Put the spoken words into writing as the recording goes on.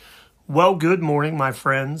Well, good morning, my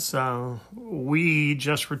friends. We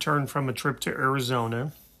just returned from a trip to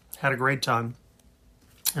Arizona, had a great time.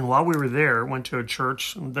 And while we were there, went to a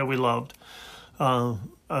church that we loved.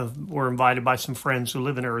 Were invited by some friends who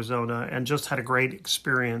live in Arizona and just had a great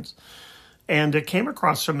experience. And it came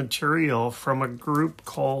across some material from a group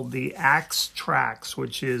called the Acts Tracks,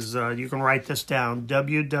 which is, you can write this down,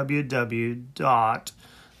 www.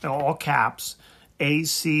 All caps,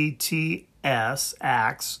 ACTS,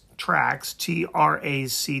 Acts, Tracks, TRACTS.com.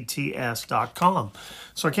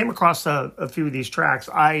 So I came across a few of these tracks.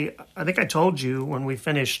 I think I told you when we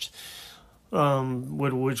finished,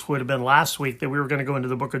 which would have been last week, that we were going to go into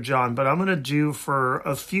the book of John. But I'm going to do for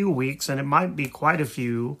a few weeks, and it might be quite a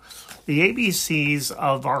few, the ABCs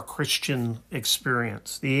of our Christian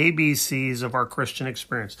experience. The ABCs of our Christian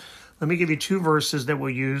experience. Let me give you two verses that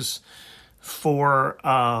we'll use for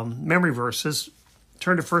memory verses.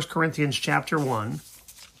 Turn to 1 Corinthians chapter 1.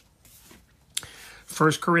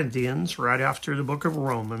 1 Corinthians, right after the book of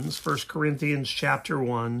Romans, 1 Corinthians chapter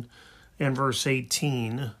 1 and verse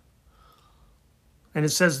 18. And it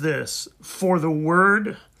says this, "For the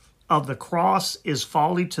word of the cross is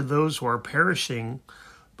folly to those who are perishing,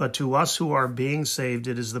 but to us who are being saved,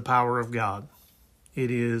 it is the power of God." It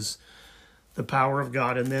is the power of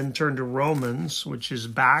God. And then turn to Romans, which is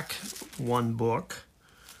back one book.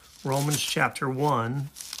 Romans chapter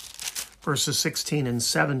 1. Verses 16 and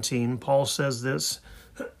 17, Paul says this,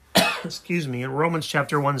 in Romans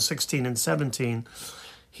chapter 1, 16 and 17,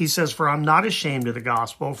 he says, "For I'm not ashamed of the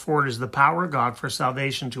gospel, for it is the power of God for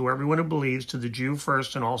salvation to everyone who believes, to the Jew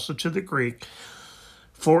first and also to the Greek.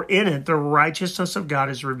 For in it the righteousness of God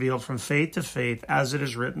is revealed from faith to faith, as it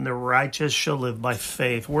is written, the righteous shall live by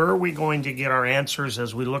faith." Where are we going to get our answers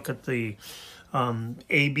as we look at the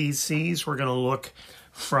ABCs? We're going to look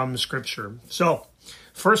from Scripture. So,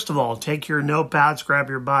 first of all, take your notepads, grab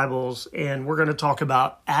your Bibles, and we're going to talk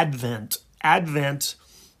about Advent. Advent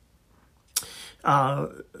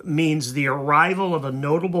means the arrival of a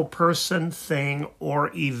notable person, thing,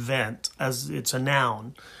 or event, as it's a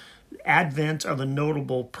noun. Advent of a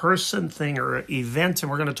notable person, thing, or event,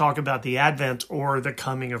 and we're going to talk about the Advent or the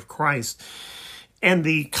coming of Christ. And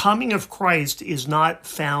the coming of Christ is not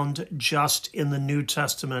found just in the New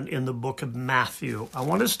Testament, in the book of Matthew. I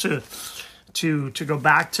want us to go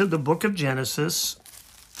back to the book of Genesis,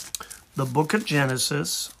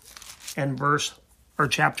 and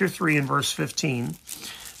chapter 3 and verse 15.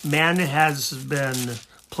 Man has been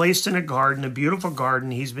placed in a garden, a beautiful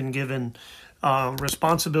garden. He's been given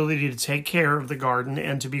responsibility to take care of the garden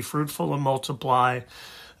and to be fruitful and multiply.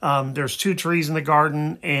 There's two trees in the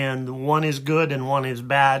garden, and one is good and one is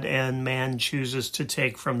bad, and man chooses to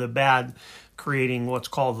take from the bad, creating what's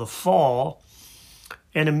called the fall.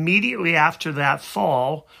 And immediately after that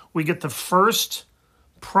fall, we get the first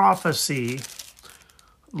prophecy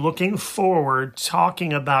looking forward,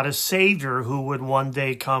 talking about a Savior who would one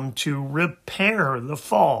day come to repair the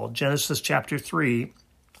fall. Genesis chapter 3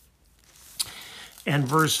 and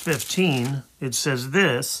verse 15, it says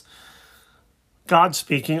this, God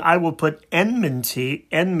speaking, "I will put enmity,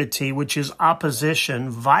 which is opposition,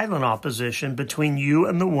 violent opposition, between you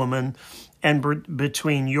and the woman, and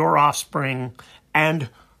between your offspring and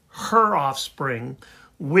her offspring,"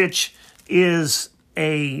 which is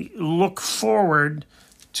a look forward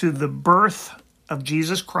to the birth of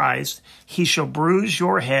Jesus Christ. "He shall bruise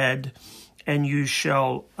your head, and you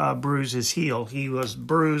shall bruise his heel." He was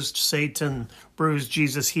bruised. Satan bruised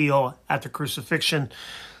Jesus' heel at the crucifixion,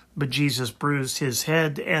 but Jesus bruised his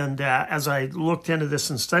head. And as I looked into this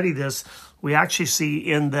and studied this, we actually see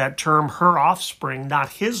in that term, her offspring, not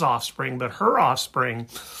his offspring, but her offspring,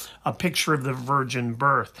 a picture of the virgin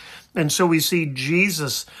birth. And so we see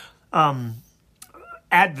Jesus'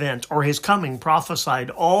 advent or his coming prophesied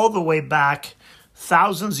all the way back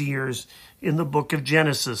thousands of years in the book of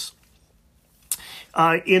Genesis.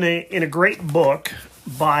 In a great book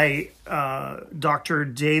by Dr.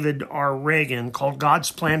 David R. Reagan called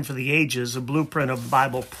God's Plan for the Ages, a blueprint of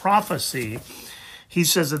Bible prophecy, he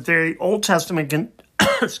says that the Old Testament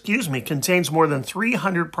contains more than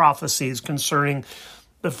 300 prophecies concerning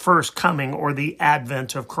the first coming or the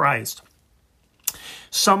advent of Christ.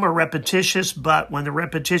 Some are repetitious, but when the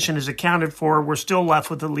repetition is accounted for, we're still left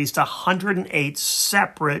with at least 108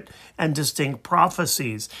 separate and distinct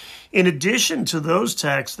prophecies. In addition to those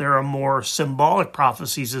texts, there are more symbolic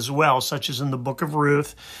prophecies as well, such as in the book of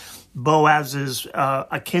Ruth. Boaz is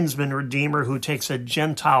a kinsman redeemer who takes a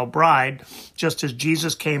Gentile bride, just as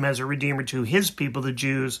Jesus came as a redeemer to his people, the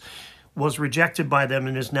Jews, was rejected by them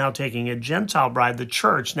and is now taking a Gentile bride, the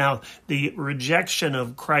church. Now, the rejection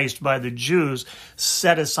of Christ by the Jews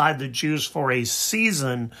set aside the Jews for a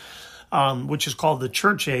season, which is called the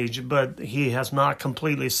church age, but he has not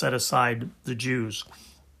completely set aside the Jews.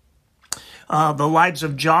 The lives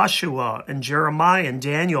of Joshua and Jeremiah and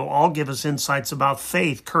Daniel all give us insights about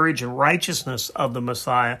faith, courage, and righteousness of the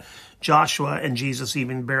Messiah. Joshua and Jesus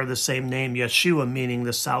even bear the same name, Yeshua, meaning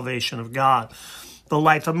the salvation of God. The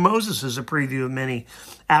life of Moses is a preview of many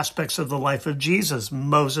aspects of the life of Jesus.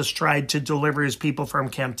 Moses tried to deliver his people from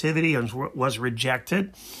captivity and was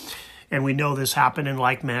rejected. And we know this happened in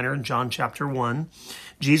like manner in John chapter 1.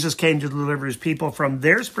 Jesus came to deliver his people from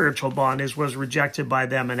their spiritual bondage, was rejected by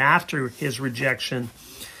them. And after his rejection,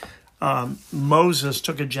 Moses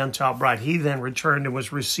took a Gentile bride. He then returned and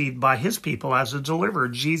was received by his people as a deliverer.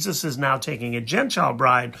 Jesus is now taking a Gentile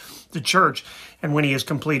bride, the church, and when he has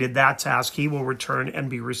completed that task, he will return and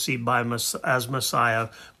be received as Messiah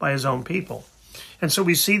by his own people. And so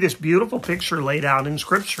we see this beautiful picture laid out in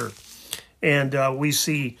Scripture. And we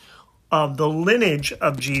see the lineage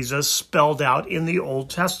of Jesus spelled out in the Old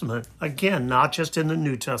Testament. Again, not just in the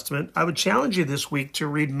New Testament. I would challenge you this week to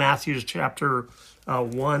read Matthew chapter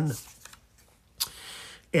 1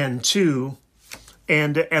 and 2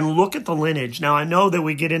 and look at the lineage. Now, I know that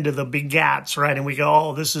we get into the begats, right? And we go,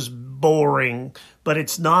 oh, this is boring. But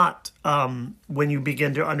it's not when you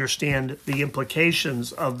begin to understand the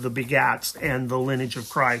implications of the begats and the lineage of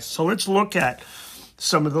Christ. So let's look at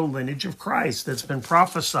some of the lineage of Christ that's been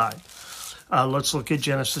prophesied. Let's look at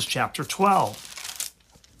Genesis chapter 12.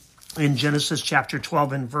 In Genesis chapter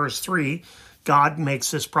 12 and verse 3, God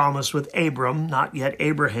makes this promise with Abram, not yet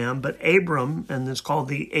Abraham, but Abram, and it's called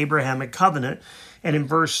the Abrahamic covenant. And in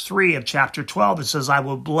verse 3 of chapter 12, it says, I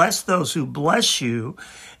will bless those who bless you,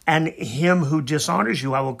 and him who dishonors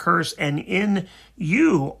you I will curse, and in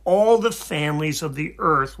you all the families of the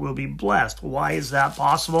earth will be blessed. Why is that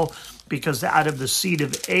possible? Because out of the seed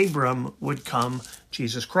of Abram would come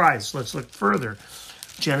Jesus Christ. Let's look further.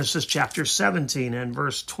 Genesis chapter 17 and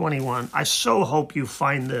verse 21. I so hope you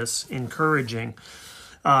find this encouraging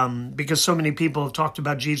because so many people have talked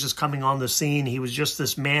about Jesus coming on the scene. He was just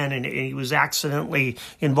this man and he was accidentally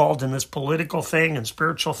involved in this political thing and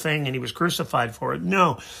spiritual thing and he was crucified for it.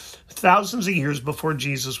 No, thousands of years before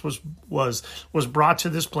Jesus was brought to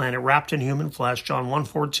this planet, wrapped in human flesh, John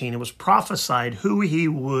 1:14, it was prophesied who he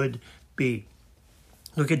would be.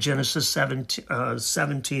 Look at Genesis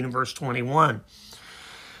 17 and verse 21.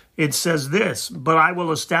 It says this, but I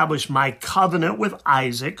will establish my covenant with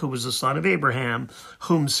Isaac, who was the son of Abraham,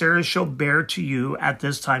 whom Sarah shall bear to you at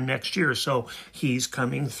this time next year. So he's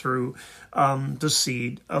coming through the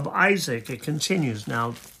seed of Isaac. It continues.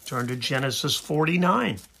 Now turn to Genesis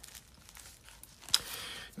 49.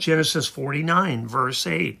 Genesis 49, verse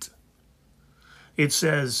 8. It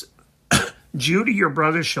says, Judah, your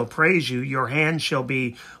brother shall praise you. Your hand shall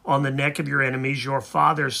be on the neck of your enemies. Your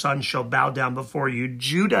father's son shall bow down before you.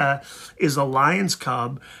 Judah is a lion's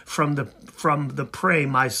cub from the prey,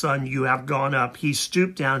 my son, you have gone up. He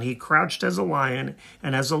stooped down. He crouched as a lion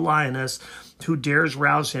and as a lioness. Who dares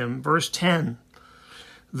rouse him? Verse 10.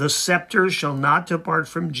 The scepter shall not depart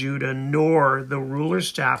from Judah, nor the ruler's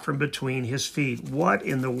staff from between his feet. What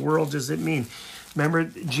in the world does it mean? Remember,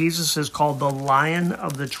 Jesus is called the Lion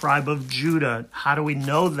of the tribe of Judah. How do we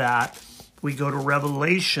know that? We go to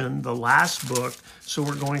Revelation, the last book. So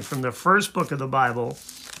we're going from the first book of the Bible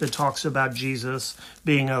that talks about Jesus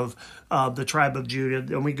being of the tribe of Judah.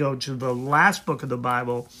 Then we go to the last book of the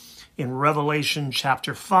Bible in Revelation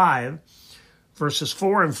chapter 5, verses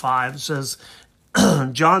 4 and 5. It says,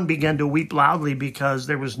 John began to weep loudly because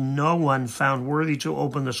there was no one found worthy to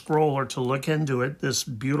open the scroll or to look into it, this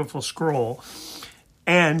beautiful scroll.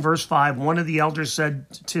 And verse 5, one of the elders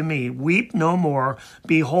said to me, weep no more.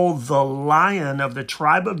 Behold, the Lion of the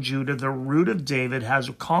tribe of Judah, the root of David, has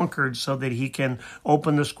conquered so that he can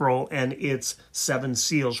open the scroll and its 7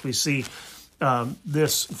 seals. We see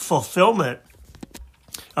this fulfillment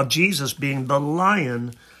of Jesus being the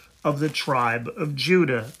Lion of the tribe of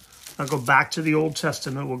Judah. I'll go back to the Old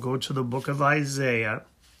Testament. We'll go to the book of Isaiah.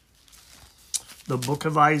 The book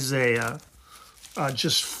of Isaiah,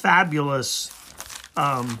 just fabulous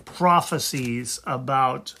prophecies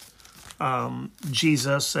about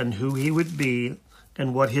Jesus and who he would be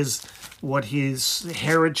and what his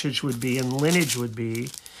heritage would be and lineage would be.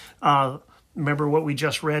 Remember what we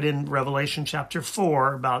just read in Revelation chapter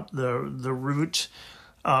 4 about the root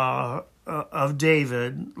of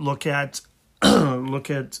David. Look at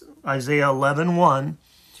Isaiah 11:1.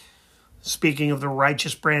 Speaking of the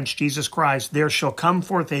righteous branch, Jesus Christ, there shall come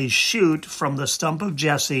forth a shoot from the stump of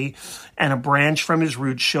Jesse, and a branch from his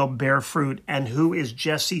roots shall bear fruit. And who is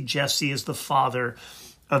Jesse? Jesse is the father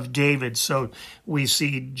of David. So we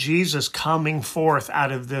see Jesus coming forth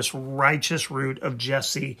out of this righteous root of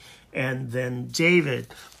Jesse and then David.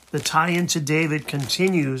 The tie-in to David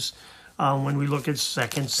continues when we look at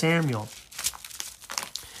 2 Samuel.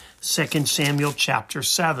 2 Samuel chapter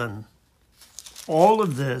 7. All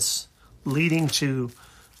of this leading to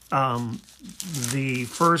the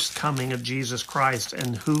first coming of Jesus Christ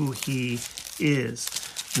and who he is.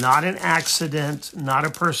 Not an accident, not a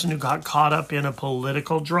person who got caught up in a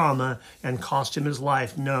political drama and cost him his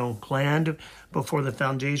life. No, planned before the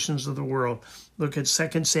foundations of the world. Look at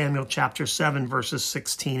 2 Samuel chapter 7, verses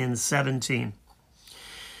 16 and 17.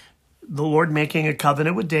 The Lord making a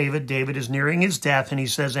covenant with David. David is nearing his death, and he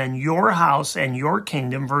says, and your house and your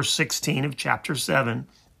kingdom, verse 16 of chapter 7,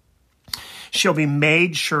 shall be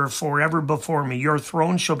made sure forever before me. Your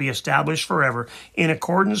throne shall be established forever. In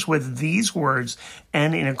accordance with these words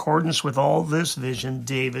and in accordance with all this vision,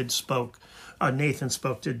 Nathan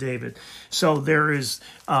spoke to David. So there is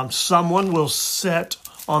someone will sit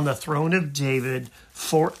on the throne of David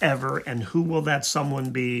forever. And who will that someone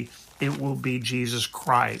be? It will be Jesus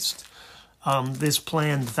Christ. This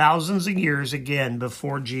planned thousands of years again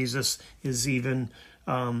before Jesus is even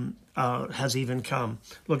has even come.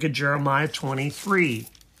 Look at Jeremiah 23.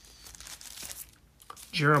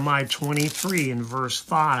 Jeremiah 23 in verse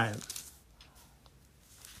 5.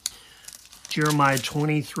 Jeremiah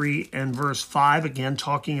 23 and verse 5, again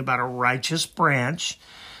talking about a righteous branch.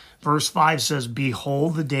 Verse 5 says,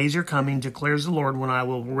 behold, the days are coming, declares the Lord, when I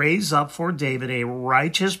will raise up for David a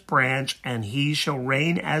righteous branch, and he shall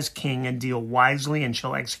reign as king and deal wisely and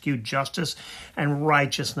shall execute justice and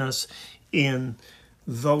righteousness in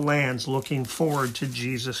the lands, looking forward to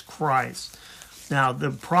Jesus Christ. Now, the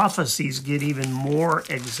prophecies get even more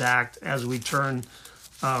exact as we turn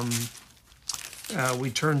to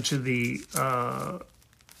the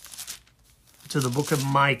book of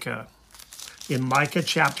Micah. In Micah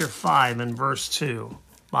chapter 5 and verse 2.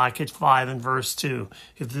 Micah 5 and verse 2.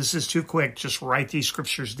 If this is too quick, just write these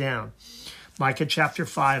scriptures down. Micah chapter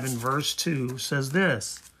 5 and verse 2 says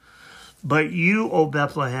this. But you, O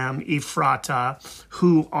Bethlehem, Ephratah,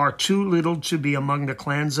 who are too little to be among the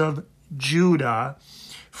clans of Judah,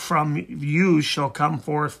 from you shall come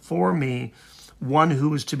forth for me one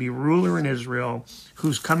who is to be ruler in Israel,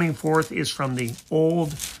 whose coming forth is from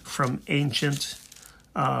ancient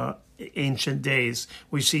days.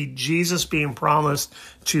 We see Jesus being promised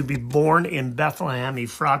to be born in Bethlehem,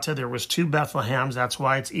 Ephratah. There was two Bethlehems. That's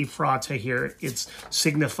why it's Ephratah here. It's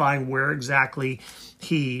signifying where exactly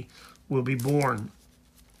he will be born.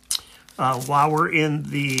 While we're in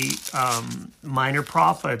the minor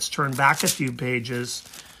prophets, turn back a few pages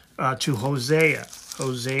to Hosea.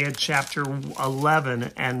 Hosea chapter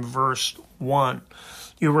 11 and verse 1.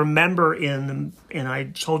 You remember and I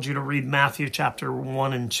told you to read Matthew chapter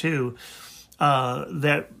 1 and 2,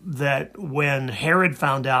 that when Herod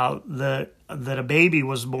found out that a baby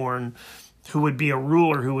was born who would be a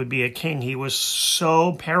ruler, who would be a king, he was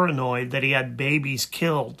so paranoid that he had babies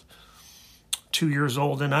killed, 2 years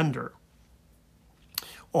old and under.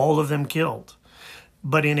 All of them killed.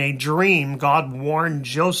 But in a dream, God warned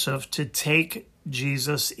Joseph to take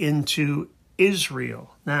Jesus into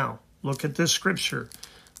Israel. Now, look at this scripture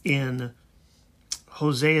in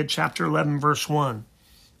Hosea chapter 11, verse 1.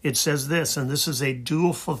 It says this, and this is a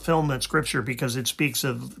dual fulfillment scripture because it speaks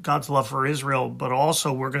of God's love for Israel, but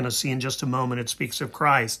also we're going to see in just a moment it speaks of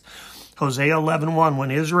Christ. Hosea 11:1, when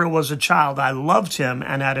Israel was a child, I loved him,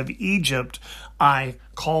 and out of Egypt I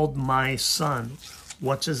called my son.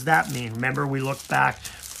 What does that mean? Remember, we looked back,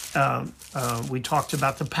 we talked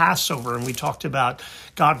about the Passover, and we talked about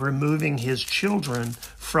God removing his children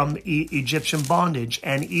from Egyptian bondage.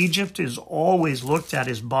 And Egypt is always looked at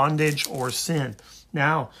as bondage or sin.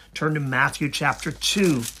 Now, turn to Matthew chapter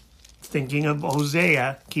 2. Thinking of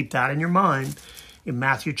Hosea, keep that in your mind. In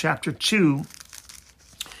Matthew chapter 2,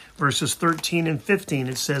 verses 13 and 15,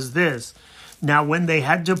 it says this. Now when they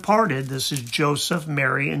had departed, this is Joseph,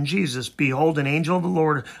 Mary, and Jesus, behold, an angel of the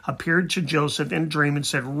Lord appeared to Joseph in a dream and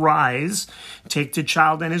said, rise, take the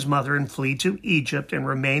child and his mother and flee to Egypt and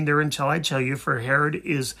remain there until I tell you, for Herod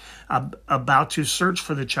is about to search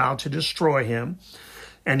for the child to destroy him.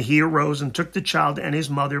 And he arose and took the child and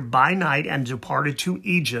his mother by night and departed to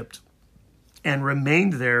Egypt and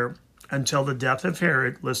remained there until the death of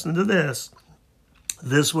Herod. Listen to this.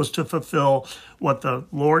 This was to fulfill what the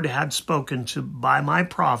Lord had spoken to by my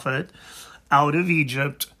prophet. Out of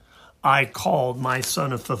Egypt I called my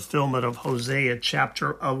son, a fulfillment of Hosea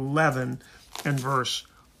chapter 11 and verse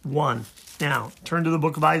 1. Now, turn to the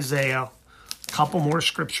book of Isaiah Couple more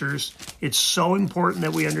scriptures. It's so important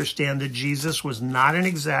that we understand that Jesus was not an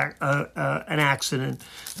accident,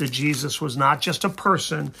 that Jesus was not just a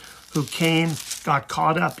person who came, got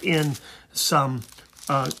caught up in some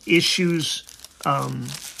issues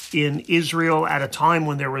in Israel at a time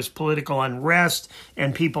when there was political unrest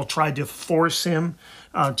and people tried to force him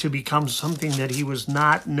to become something that he was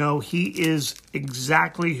not. No, he is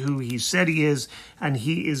exactly who he said he is, and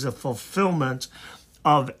he is a fulfillment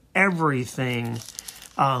of everything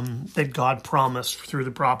that God promised through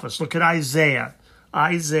the prophets. Look at Isaiah.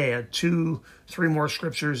 Isaiah, 2, 3 more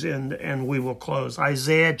scriptures, and we will close.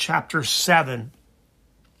 Isaiah chapter 7.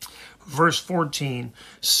 Verse 14,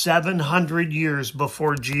 700 years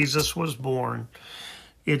before Jesus was born,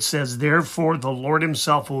 it says, "Therefore the Lord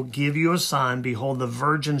himself will give you a sign. Behold, the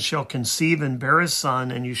virgin shall conceive and bear a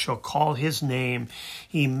son, and you shall call his name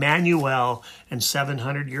Emmanuel." And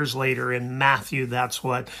 700 years later in Matthew, that's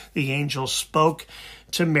what the angel spoke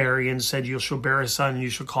to Mary and said, "You shall bear a son, and you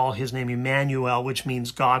shall call his name Emmanuel," which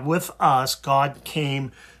means God with us. God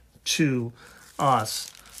came to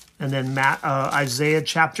us. And then Isaiah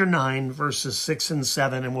chapter 9, verses 6 and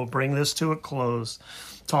 7, and we'll bring this to a close,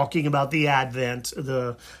 talking about the advent,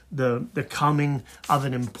 the coming of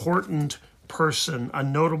an important person, a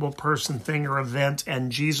notable person, thing, or event.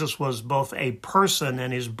 And Jesus was both a person,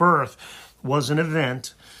 and his birth was an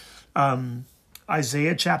event.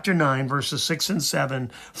 Isaiah chapter 9, verses 6 and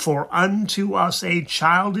 7, "For unto us a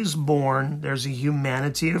child is born," there's a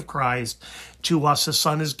humanity of Christ. "To us a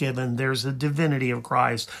son is given," there's the divinity of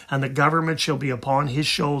Christ. "And the government shall be upon his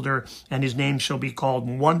shoulder, and his name shall be called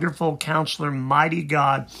Wonderful Counselor, Mighty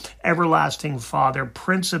God, Everlasting Father,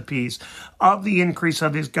 Prince of Peace. Of the increase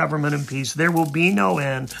of his government and peace there will be no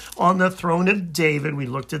end, on the throne of David," we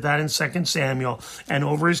looked at that in 2 Samuel, "and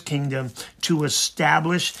over his kingdom, to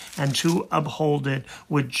establish and to uphold it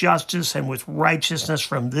with justice and with righteousness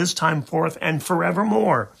from this time forth and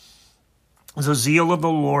forevermore. The zeal of the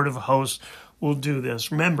Lord of hosts will do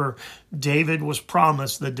this." Remember, David was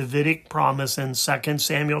promised the Davidic promise in 2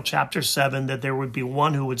 Samuel chapter 7 that there would be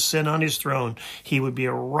one who would sit on his throne. He would be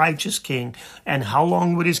a righteous king. And how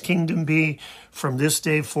long would his kingdom be? From this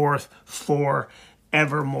day forth,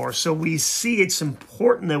 forevermore. So we see it's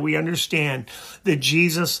important that we understand that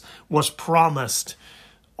Jesus was promised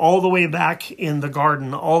all the way back in the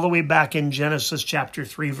garden, all the way back in Genesis chapter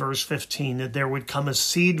 3, verse 15, that there would come a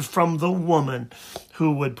seed from the woman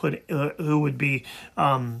who would be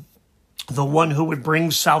the one who would bring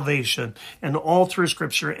salvation, and all through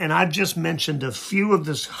Scripture. And I've just mentioned a few of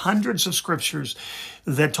the hundreds of scriptures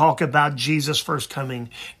that talk about Jesus' first coming.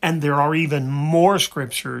 And there are even more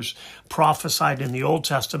scriptures prophesied in the Old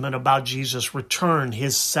Testament about Jesus' return,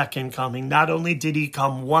 his second coming. Not only did he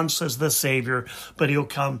come once as the Savior, but he'll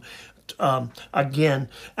come again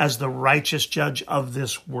as the righteous judge of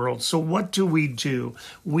this world. So what do?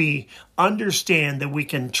 We understand that we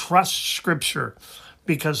can trust Scripture,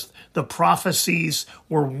 because the prophecies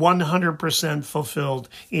were 100% fulfilled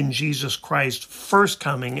in Jesus Christ's first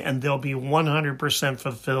coming, and they'll be 100%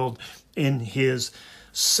 fulfilled in his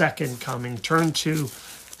second coming. Turn to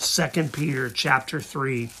 2 Peter chapter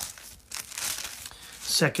 3.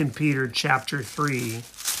 2 Peter chapter 3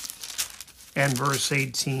 and verse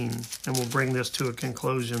 18, and we'll bring this to a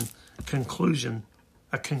conclusion.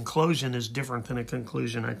 A conclusion is different than a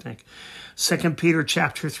conclusion, I think. 2 Peter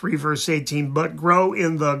chapter 3, verse 18, "But grow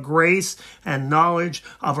in the grace and knowledge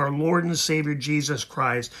of our Lord and Savior Jesus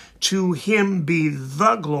Christ. To him be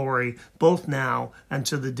the glory, both now and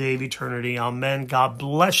to the day of eternity. Amen." God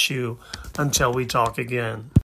bless you until we talk again.